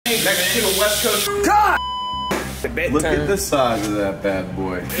Mexican West Coast. God! Look at the size of that bad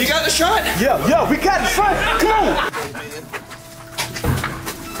boy. You got the shot? Yeah, we got the shot. Come on.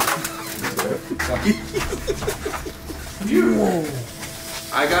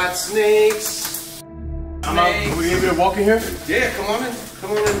 I got snakes. We able to walk in here? Yeah, come on in.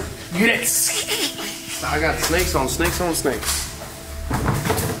 Come on in. Yes. I got snakes on snakes on snakes.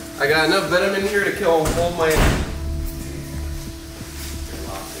 I got enough venom in here to kill all my.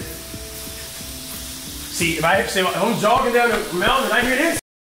 See, if I'm jogging down the mountain and I hear this,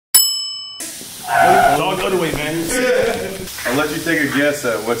 jog the other way, man. I'll let you take a guess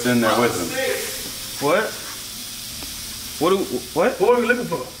at what's in there with him. What? What are we looking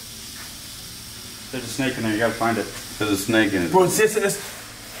for? There's a snake in there. You gotta find it. There's a snake in it. Bro,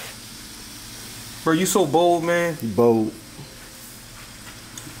 bro, you so bold, man. Bold.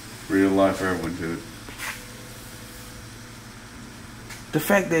 Real life for everyone, dude. The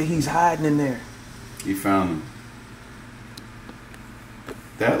fact that he's hiding in there. You found him.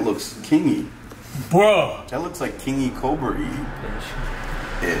 That looks kingy. Bro. That looks like kingy cobra-y.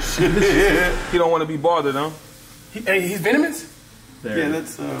 Ish. He don't want to be bothered, huh? He's venomous? Very. Yeah,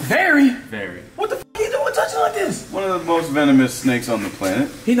 that's Very? Very. What the f you doing touching like this? One of the most venomous snakes on the planet.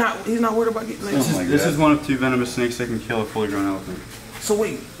 He's not worried about getting like this. This is one of 2 venomous snakes that can kill a fully grown elephant. So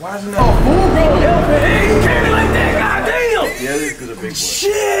wait, why isn't that a full-grown elephant? Hey, you carry like that, goddamn! Yeah, this is a big boy.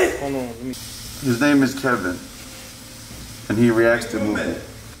 Shit! Hold on, let me. His name is Kevin, and he reacts to movement.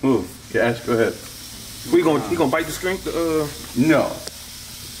 Move. Yeah, Ash, go ahead. He gonna bite the string? No.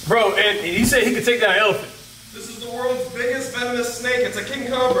 Bro, and he said he could take down an elephant. This is the world's biggest venomous snake. It's a king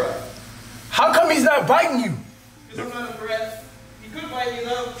cobra. How come he's not biting you? Because I'm not a threat. He could bite you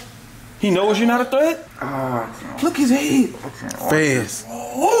though. He knows you're not a threat? Look his head. Fast.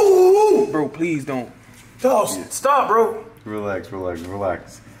 Ooh, bro, please don't. Dog, stop, bro. Relax, relax,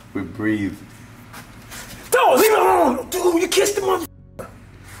 relax. We breathe. Dog, leave it alone. Dude, you kissed the motherfucker.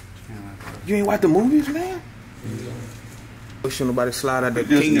 You ain't watch the movies, man? Wish nobody slide out that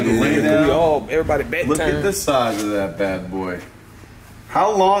cage. Everybody bet Look at the size of that bad boy. How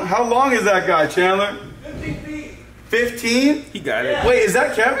long is that guy, Chandler? 15 feet. 15? He got it. Wait, is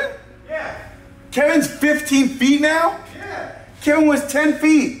that Kevin? Yeah. Kevin's 15 feet now? Yeah. Kevin was 10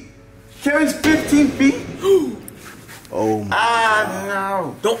 feet. Kevin's 15 feet? Oh my God.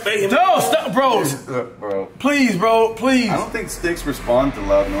 No. Don't bait him. No, stop, bro. Bro. Please, bro, please. I don't think snakes respond to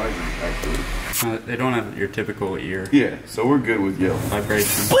loud noises, actually. They don't have your typical ear. Yeah, so we're good with yelling.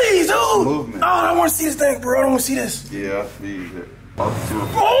 Vibration. Please, dude. Movement. Oh, I don't want to see this thing, bro. I don't want to see this. Yeah, me either.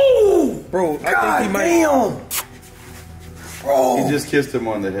 Oh! Bro, I think he might. Damn. Bro. He just kissed him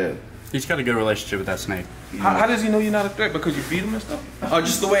on the head. He's got a good relationship with that snake. How does he know you're not a threat? Because you feed him and stuff?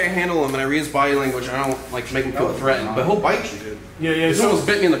 Just the way I handle him and I read his body language. I don't like make him feel threatened, but he'll bite you, dude. Yeah. He's almost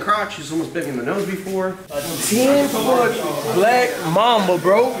bit me in the crotch. He's almost bit me in the nose before. 10-foot black mamba,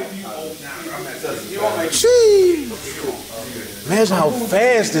 bro. Jeez. Imagine how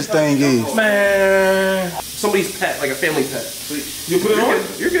fast this thing is. Man. Somebody's pet, like a family pet. You put it on?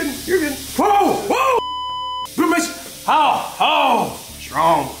 You're good. You're good. Whoa! Whoa! How?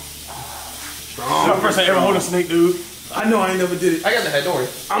 Strong. That's the first time I ever hold a snake, dude. I know I ain't never did it. I got the head, don't worry.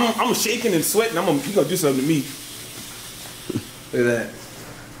 I'm shaking and sweating. He gonna do something to me. Look at that.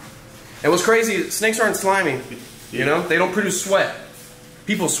 And what's crazy, snakes aren't slimy. You know? They don't produce sweat.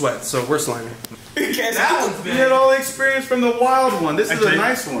 People sweat, so we're slimy. That one's bad. You had all the experience from the wild one. This is a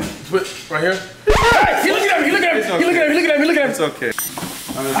nice one. Right here? Hey, he looking at me, he looking at me, he looking at me, he looking at me, look at me. It's okay.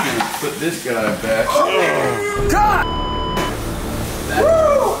 I'm just gonna put this guy back. God!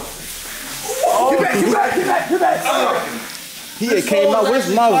 Woo! Get back. He had came out with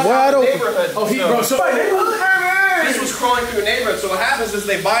his mouth wide open. Oh, bro, so this was crawling through a neighborhood. So what happens is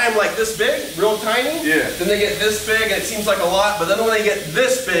they buy them like this big, real tiny. Yeah. Then they get this big, and it seems like a lot. But then when they get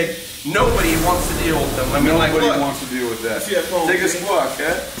this big, nobody wants to deal with them. I mean, nobody like, wants to deal with that. See that phone? Take a squat,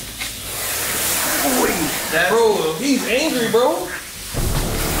 cat. Bro, he's angry, bro.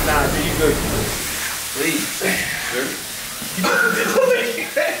 Nah, dude, you good. Please.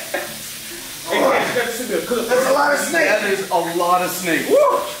 That's a lot of snakes. That is a lot of snakes.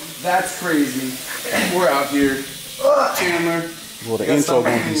 Woo! That's crazy. We're out here. Chandler. Well, the intro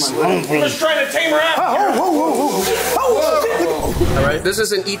gonna be slow. Let's try to tame her out. All right, this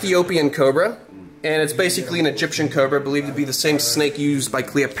is an Ethiopian cobra, and it's basically an Egyptian cobra, believed to be the same snake used by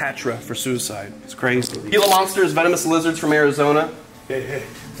Cleopatra for suicide. It's crazy. Gila monsters, venomous lizards from Arizona. Hey.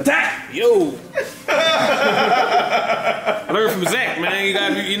 Attack! Yo! I learned from Zach, man. You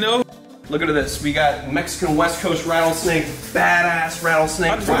gotta be, you know. Look at this. We got Mexican West Coast rattlesnake, badass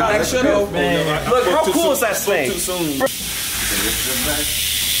rattlesnake from Mexico. Man. Look, how cool is that snake? Too soon.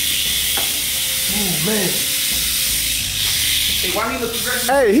 Oh man. Hey, why he look aggressive?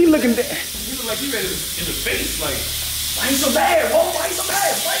 Hey, he looking. He look like he ready in the face. Like, why he so bad? Whoa, why he so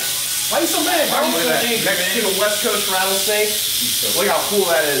bad? Why he so bad? Why he so Mexican West Coast rattlesnake. Look how cool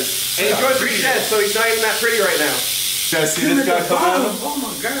that is. And he's going 3 dead, so he's not even that pretty right now. You guys see this guy coming out? Oh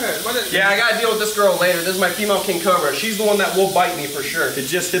my god. Yeah, I gotta deal with this girl later. This is my female king cobra. She's the one that will bite me for sure. It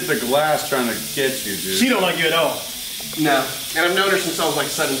just hit the glass trying to get you, dude. She don't like you at all. No. And I've known her since I was like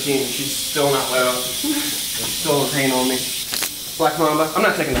 17. She's still not well. She's still a pain on me. Black Mamba. I'm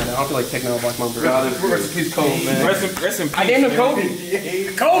not taking that out. I don't feel like taking out a Black Mamba. Rest in peace, Kobe, man. Rest in peace. I named him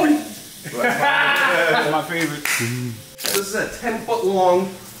Kobe. Kobe! That's my favorite. This is a 10-foot long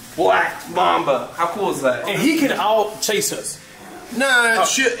Black Mamba. How cool is that? And he can out chase us. Nah,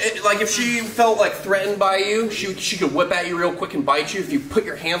 like if she felt like threatened by you, she could whip at you real quick and bite you if you put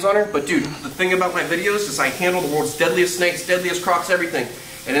your hands on her. But dude, the thing about my videos is I handle the world's deadliest snakes, deadliest crocs, everything.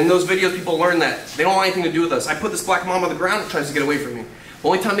 And in those videos, people learn that they don't want anything to do with us. I put this Black Mamba on the ground, it tries to get away from me. The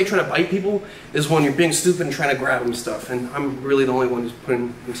only time they try to bite people is when you're being stupid and trying to grab them and stuff. And I'm really the only one who's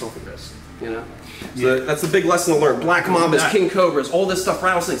putting himself at risk, you know? So that's the big lesson to learn. Black Mambas, king cobras, all this stuff,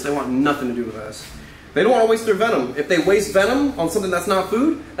 rattlesnakes, they want nothing to do with us. They don't want to waste their venom. If they waste venom on something that's not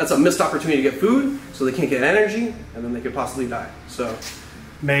food, that's a missed opportunity to get food, so they can't get energy, and then they could possibly die. So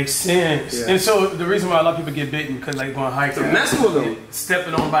makes sense. Yeah. And so the reason why a lot of people get bitten because like going hiking, they're messing with them,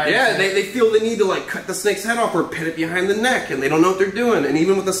 stepping on by. Yeah, they feel the need to like cut the snake's head off or pin it behind the neck, and they don't know what they're doing. And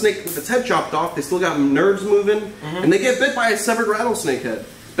even with the snake with its head chopped off, they still got nerves moving, and they get bit by a severed rattlesnake head.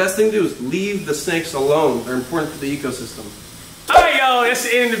 Best thing to do is leave the snakes alone. They're important to the ecosystem. Alright y'all, that's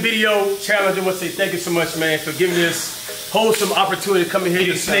the end of the video. Challenge. I want to say thank you so much, man, for giving this wholesome opportunity to come in here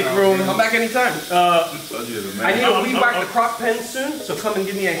to the snake room. Come back anytime. I need to weed whack the croc pen soon, so come and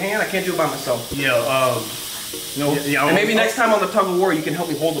give me a hand. I can't do it by myself. Yeah, and maybe next time on the tug of war, you can help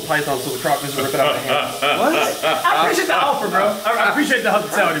me hold the python so the croc doesn't rip it out of my hands. What? I appreciate the offer, bro. I appreciate the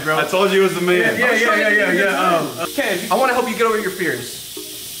hospitality, bro. I told you it was the man. Yeah. Ken, I want to help you get over your fears.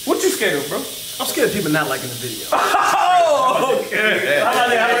 What you scared of, bro? I'm scared of people not liking the video. Oh, okay.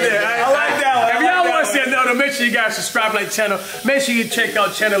 I like that one. If y'all want to see another, make sure you guys subscribe, like the channel. Make sure you check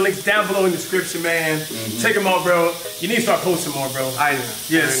out channel links down below in the description, man. Check them out, bro. You need to start posting more, bro. I know.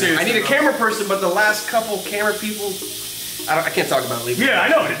 Yeah, seriously. I need a camera person, but the last couple camera people, I can't talk about leaving. Yeah, I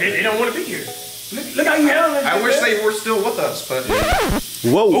know. They don't want to be here. Look how you handle it. I wish they were still with us, but.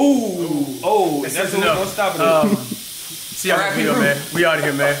 Whoa. Ooh. Oh, that's enough. Don't stop it. See y'all in the video, man. We out of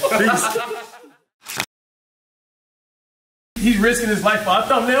here, man. Peace. He's risking his life for our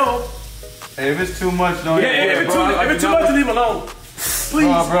thumbnail. Hey, if it's too much, don't. If it's too much, leave him alone.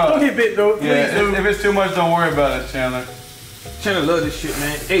 Please, bro. don't get bit, though. Please, yeah, if it's too much, don't worry about it, Chandler. Chandler love this shit,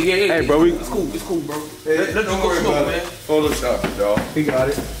 man. Hey, bro, it's cool, bro. Hey, don't worry about it. Photoshop it, y'all. He got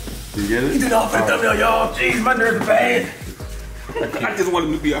it. You get it? He did all for the thumbnail, y'all. Jeez, my nerves are bad. I just want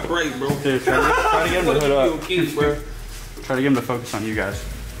him to be alright, bro. Dude, try to get him to hood up. Okay, bro. Try to get him to focus on you guys.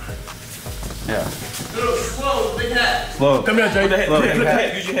 Yeah. Slow, big hat. Slow. Come here, Jay.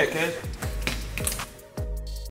 Use your head, Cash.